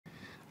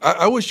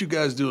I wish you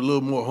guys do a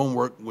little more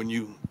homework when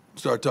you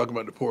start talking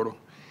about the portal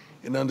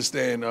and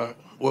understand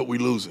what we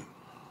losing.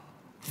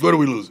 What are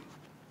we losing?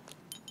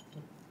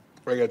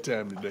 I got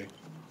time today.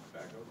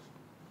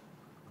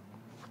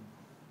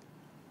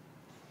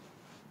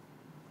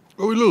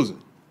 What are we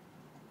losing?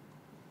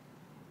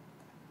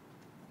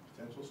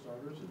 Potential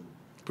starters and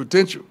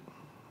Potential.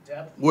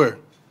 Depth. Where?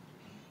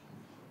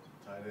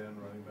 tight end,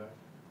 running back.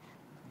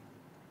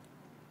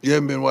 You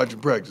haven't been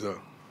watching practice, huh?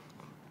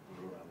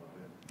 We're around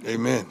that end.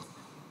 Amen.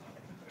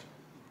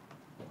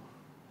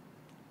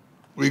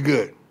 We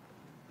good.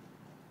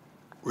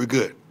 We're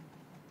good.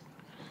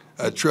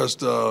 I trust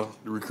the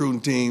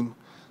recruiting team.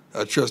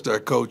 I trust our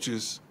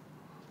coaches.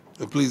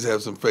 And please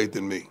have some faith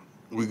in me.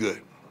 We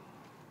good.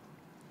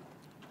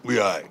 We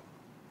all right.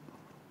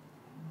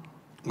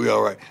 We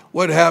all right.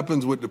 What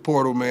happens with the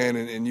portal, man,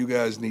 and you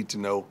guys need to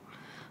know,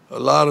 a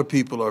lot of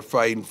people are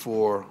fighting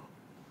for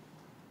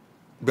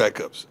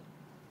backups.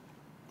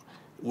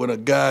 When a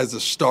guy's a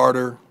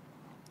starter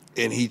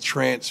and he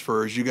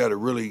transfers, you got to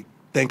really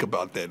think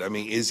about that. I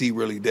mean, is he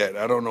really that?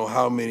 I don't know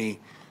how many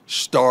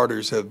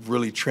starters have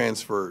really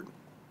transferred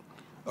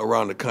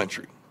around the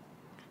country.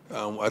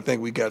 I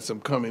think we got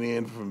some coming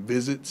in from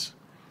visits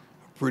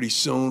pretty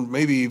soon,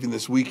 maybe even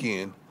this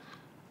weekend.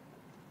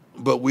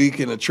 But we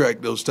can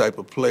attract those type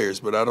of players,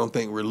 but I don't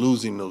think we're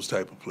losing those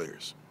type of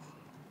players.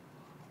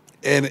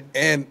 And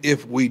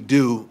if we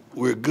do,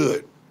 we're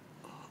good.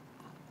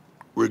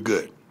 We're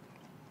good.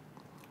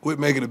 Quit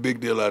making a big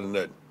deal out of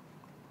nothing.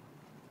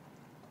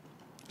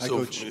 Hi,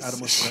 Coach. Adam,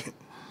 what's up?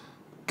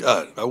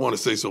 God, I want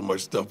to say so much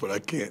stuff, but I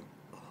can't.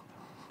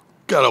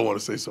 God, I want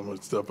to say so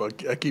much stuff.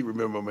 I keep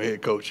remembering my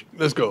head coach.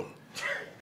 Let's go.